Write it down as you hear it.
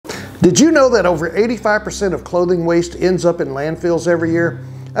Did you know that over 85% of clothing waste ends up in landfills every year?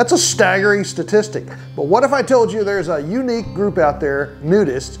 That's a staggering statistic. But what if I told you there's a unique group out there,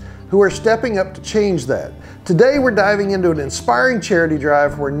 Nudists, who are stepping up to change that? Today we're diving into an inspiring charity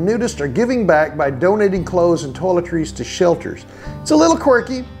drive where nudists are giving back by donating clothes and toiletries to shelters. It's a little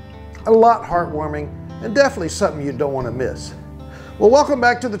quirky, a lot heartwarming, and definitely something you don't want to miss. Well, welcome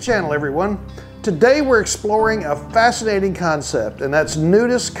back to the channel, everyone. Today we're exploring a fascinating concept, and that's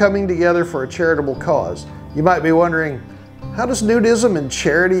nudists coming together for a charitable cause. You might be wondering, how does nudism and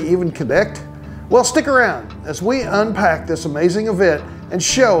charity even connect? Well, stick around as we unpack this amazing event and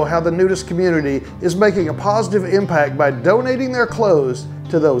show how the nudist community is making a positive impact by donating their clothes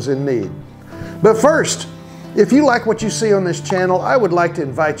to those in need. But first, if you like what you see on this channel, I would like to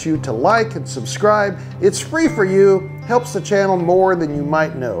invite you to like and subscribe. It's free for you, helps the channel more than you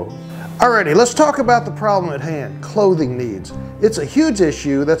might know. Alrighty, let's talk about the problem at hand, clothing needs. It's a huge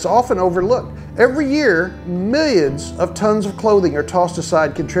issue that's often overlooked. Every year, millions of tons of clothing are tossed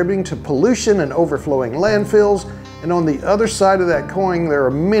aside, contributing to pollution and overflowing landfills. And on the other side of that coin, there are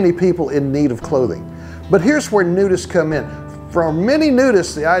many people in need of clothing. But here's where nudists come in. For many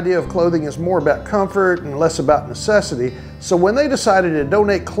nudists, the idea of clothing is more about comfort and less about necessity. So when they decided to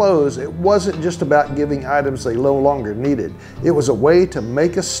donate clothes, it wasn't just about giving items they no longer needed. It was a way to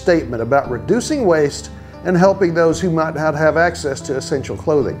make a statement about reducing waste and helping those who might not have access to essential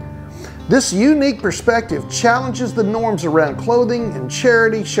clothing. This unique perspective challenges the norms around clothing and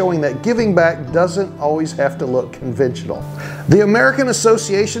charity, showing that giving back doesn't always have to look conventional. The American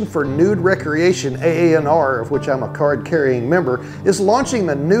Association for Nude Recreation, AANR, of which I'm a card-carrying member, is launching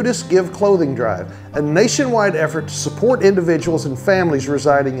the Nudists Give Clothing Drive, a nationwide effort to support individuals and families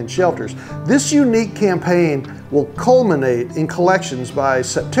residing in shelters. This unique campaign will culminate in collections by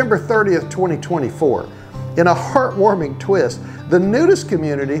September 30th, 2024. In a heartwarming twist, the nudist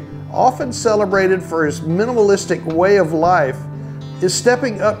community, often celebrated for its minimalistic way of life, is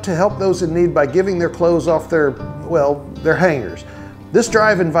stepping up to help those in need by giving their clothes off their hangers. This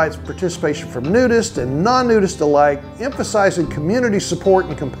drive invites participation from nudists and non-nudists alike, emphasizing community support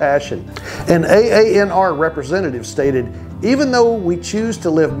and compassion. An AANR representative stated, "Even though we choose to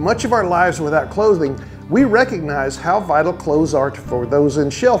live much of our lives without clothing, we recognize how vital clothes are for those in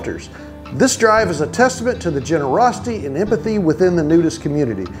shelters. This drive is a testament to the generosity and empathy within the nudist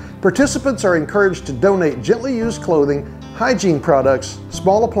community. Participants are encouraged to donate gently used clothing, hygiene products,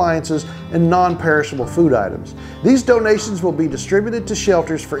 small appliances, and non-perishable food items. These donations will be distributed to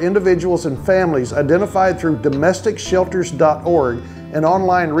shelters for individuals and families identified through domesticshelters.org, an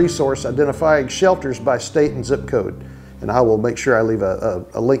online resource identifying shelters by state and zip code." And I will make sure I leave a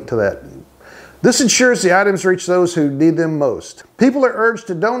link to that. This ensures the items reach those who need them most. People are urged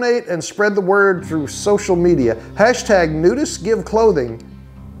to donate and spread the word through social media. #Nudistsgiveclothing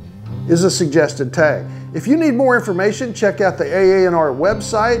is a suggested tag. If you need more information, check out the AANR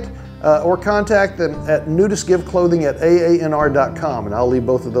website or contact them at nudistsgiveclothing@aanr.com, and I'll leave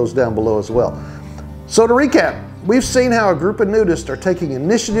both of those down below as well. So to recap, we've seen how a group of nudists are taking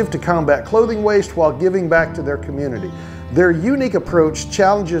initiative to combat clothing waste while giving back to their community. Their unique approach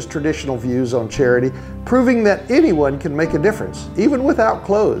challenges traditional views on charity, proving that anyone can make a difference, even without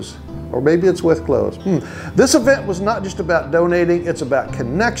clothes. Or maybe it's with clothes. This event was not just about donating, it's about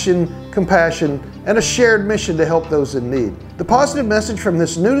connection, compassion, and a shared mission to help those in need. The positive message from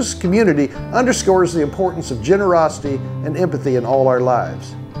this nudist community underscores the importance of generosity and empathy in all our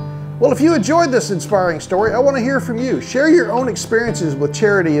lives. Well, if you enjoyed this inspiring story, I want to hear from you. Share your own experiences with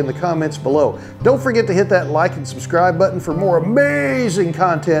charity in the comments below. Don't forget to hit that like and subscribe button for more amazing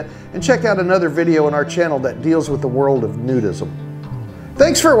content, and check out another video on our channel that deals with the world of nudism.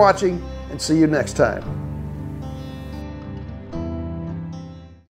 Thanks for watching, and see you next time.